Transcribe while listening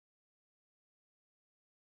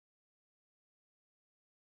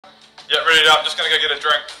Yeah, ready up. I'm just gonna go get a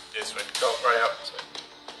drink. Yeah, sweet. Go, ready up. Sweet.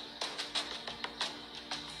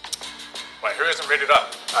 Wait, who hasn't read it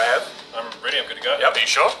up? I have. I'm ready, I'm good to go. Yep. Are you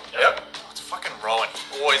sure? Yep. Oh, it's fucking Rowan.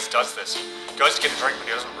 He always does this. He goes to get a drink,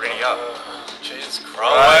 but he doesn't ready up. Jesus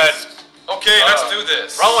Rowan. Christ. Okay, let's do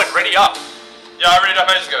this. Rowan, ready up. Yeah, I read it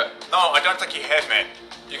up ages ago. No, I don't think you have, man.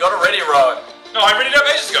 You got it ready, Rowan. No, I read it up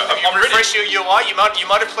ages ago. Have you I'm ready. refreshed your UI? You might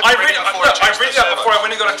have clicked I ready read it. before No, it I changed read the it up server. before I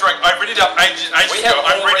went and got a drink. I read it up ages We ago. have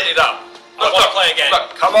I all read read it up. Look, Let's play again.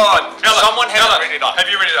 Look, come on. Ellen, Someone hasn't Ellen, read it up. Have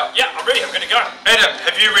you read it up? Yeah, I'm ready. I'm good to go. Adam,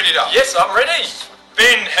 have you read it up? Yes, I'm ready.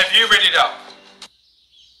 Ben, have you read it up?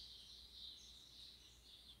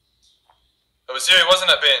 It was you,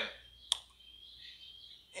 wasn't it, Ben?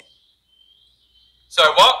 Yeah.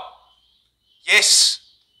 So what? Yes.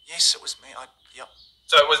 Yes, it was me. Yep.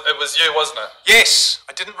 So it was you, wasn't it? Yes,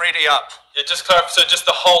 I didn't ready up. Yeah, just clarify. So just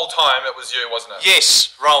the whole time it was you, wasn't it?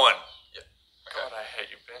 Yes, Rowan. Yeah. Okay. God, I hate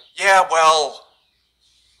you, Ben. Yeah, well,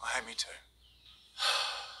 I hate me too.